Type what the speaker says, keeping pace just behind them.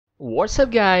What's up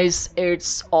guys,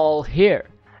 it's all here.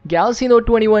 Galaxy Note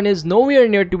 21 is nowhere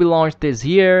near to be launched this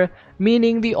year,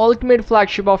 meaning the ultimate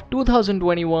flagship of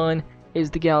 2021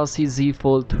 is the Galaxy Z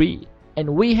Fold 3.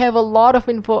 And we have a lot of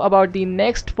info about the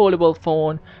next foldable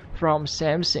phone from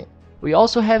Samsung. We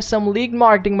also have some leaked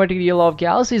marketing material of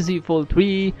Galaxy Z Fold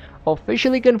 3,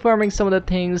 officially confirming some of the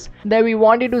things that we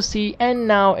wanted to see, and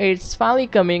now it's finally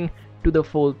coming to the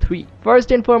Fold 3.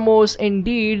 First and foremost,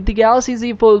 indeed, the Galaxy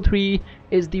Z Fold 3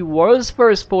 is the world's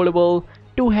first foldable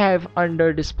to have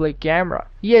under-display camera.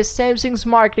 Yes, Samsung's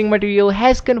marketing material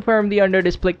has confirmed the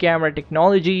under-display camera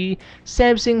technology.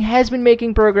 Samsung has been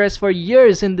making progress for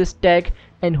years in this tech,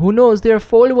 and who knows, their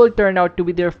foldable turned out to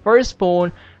be their first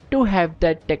phone to have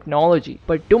that technology.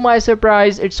 But to my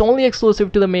surprise, it's only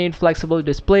exclusive to the main flexible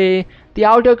display. The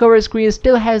outer cover screen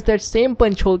still has that same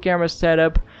punch hole camera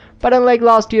setup, but unlike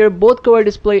last year, both cover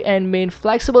display and main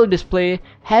flexible display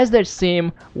has that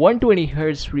same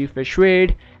 120Hz refresh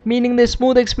rate, meaning the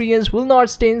smooth experience will not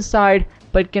stay inside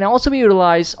but can also be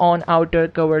utilized on outer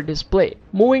cover display.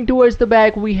 Moving towards the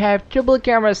back, we have triple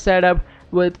camera setup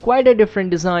with quite a different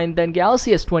design than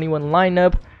Galaxy S21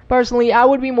 lineup. Personally, I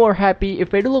would be more happy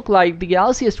if it looked like the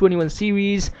Galaxy S21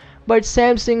 series, but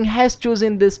Samsung has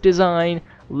chosen this design.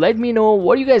 Let me know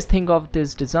what you guys think of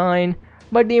this design.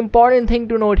 But the important thing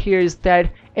to note here is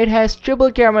that it has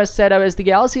triple camera setup as the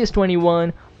Galaxy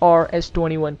S21 or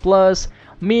S21 Plus,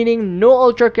 meaning no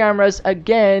ultra cameras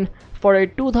again for a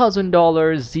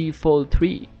 $2,000 Z Fold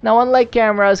 3. Now, unlike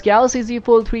cameras, Galaxy Z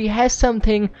Fold 3 has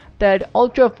something that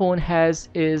Ultra phone has,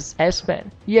 is S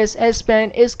Pen. Yes, S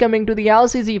Pen is coming to the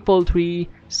Galaxy Z Fold 3.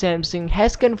 Samsung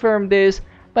has confirmed this,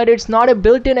 but it's not a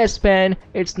built-in S Pen.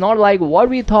 It's not like what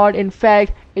we thought. In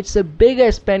fact, it's a big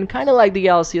S Pen, kind of like the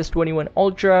Galaxy S21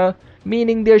 Ultra,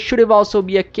 meaning there should have also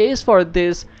be a case for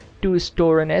this to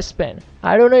store an S Pen.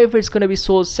 I don't know if it's gonna be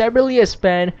sold separately as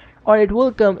Pen or it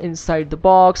will come inside the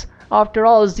box. After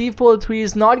all, Z Fold 3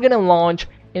 is not gonna launch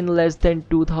in less than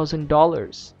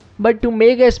 $2,000. But to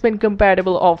make S Pen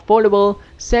compatible or foldable,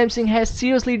 Samsung has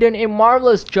seriously done a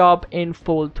marvelous job in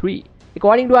Fold 3.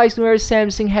 According to Eisner,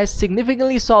 Samsung has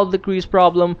significantly solved the crease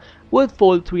problem with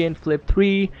Fold 3 and Flip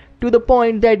 3 to the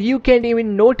point that you can't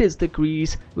even notice the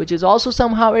crease, which is also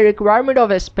somehow a requirement of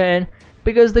S Pen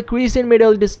because the crease in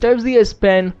middle disturbs the S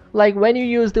Pen. Like when you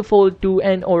use the Fold 2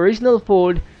 and original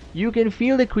Fold, you can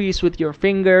feel the crease with your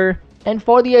finger, and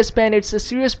for the S Pen it's a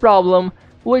serious problem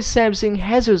which Samsung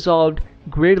has resolved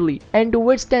greatly. And to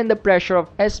withstand the pressure of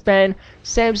S Pen,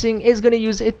 Samsung is going to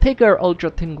use a thicker ultra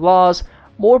thin gloss.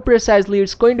 More precisely,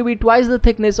 it's going to be twice the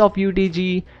thickness of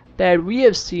UTG that we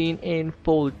have seen in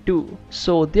Fold 2.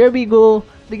 So there we go,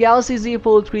 the Galaxy Z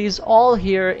Fold 3 is all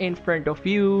here in front of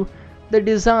you. The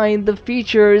design, the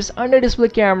features, under-display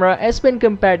camera, S Pen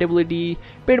compatibility,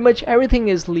 pretty much everything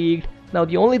is leaked. Now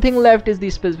the only thing left is the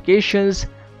specifications.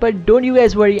 But don't you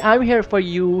guys worry, I'm here for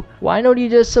you. Why not you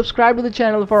just subscribe to the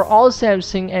channel for all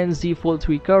Samsung and Z Fold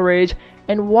 3 coverage?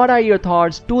 And what are your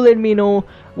thoughts? Do let me know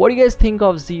what you guys think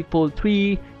of Z Fold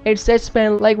 3. It's S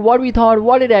Pen like what we thought,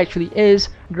 what it actually is.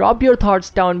 Drop your thoughts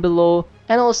down below,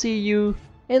 and I'll see you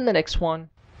in the next one.